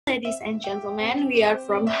ladies and gentlemen. We are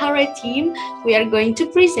from Hurray Team. We are going to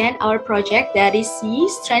present our project that is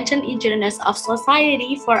Strengthen Eagerness of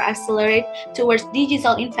Society for Accelerate Towards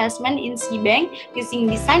Digital Investment in SeaBank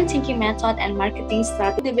using Design Thinking Method and Marketing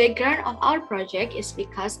Strategy. The background of our project is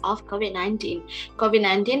because of COVID-19.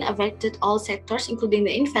 COVID-19 affected all sectors, including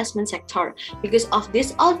the investment sector. Because of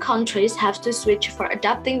this, all countries have to switch for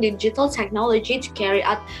adopting digital technology to carry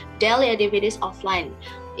out daily activities offline,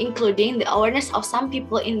 including the awareness of some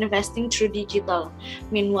people in investing through digital.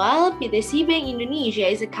 Meanwhile, PT SeaBank Indonesia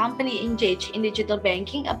is a company engaged in digital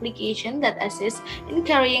banking application that assists in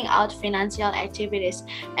carrying out financial activities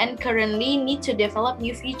and currently need to develop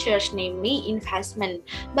new features, namely investment.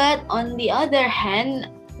 But on the other hand,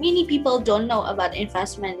 many people don't know about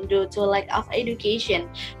investment due to lack of education.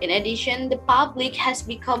 In addition, the public has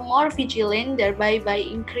become more vigilant, thereby by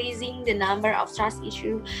increasing the number of trust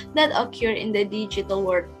issues that occur in the digital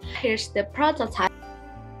world. Here's the prototype.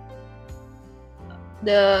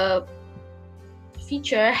 The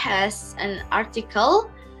feature has an article.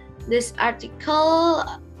 This article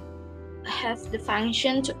has the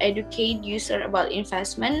function to educate user about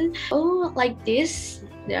investment. Oh, like this,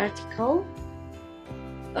 the article.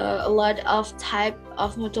 A lot of type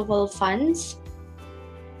of mutual funds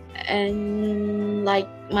and like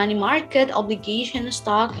money market, obligation,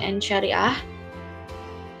 stock, and Sharia.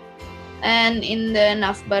 And in the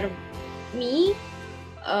navbar me,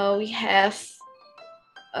 we have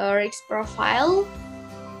a risk profile,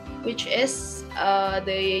 which is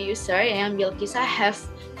the user yang ambil kisah have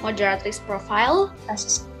moderate risk profile.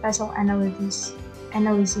 Special analysis.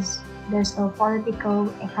 There's a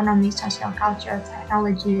political, economic, social, culture,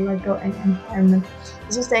 technology, legal, and environment.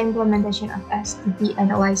 This is the implementation of STP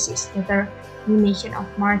analysis, determination of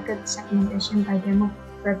market segmentation by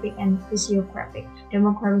demographic and physiographic.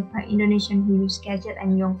 Demographic by Indonesian who use gadget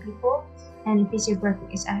and young people, and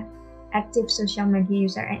physiographic is an active social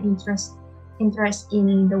media user and interest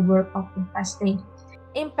in the work of investing.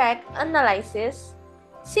 Impact analysis.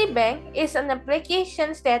 SeaBank is an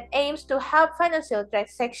application that aims to help financial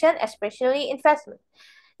transactions, especially investment.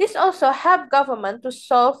 This also helps government to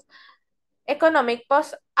solve economic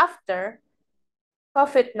post after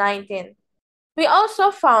COVID-19. We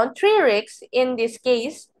also found 3 risks in this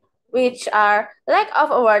case, which are lack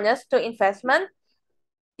of awareness to investment,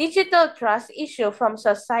 digital trust issue from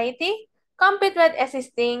society, compete with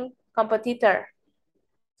existing competitor.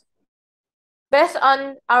 Based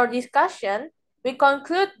on our discussion, we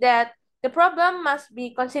conclude that the problem must be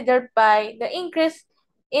considered by the increase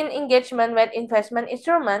in engagement with investment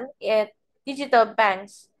instruments at digital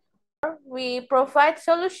banks. We provide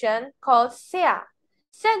solution called SEA,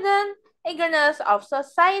 Strengthen Eagerness of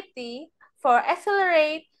Society for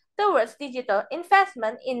Accelerate Towards Digital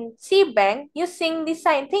Investment in SeaBank using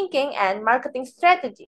design thinking and marketing strategy.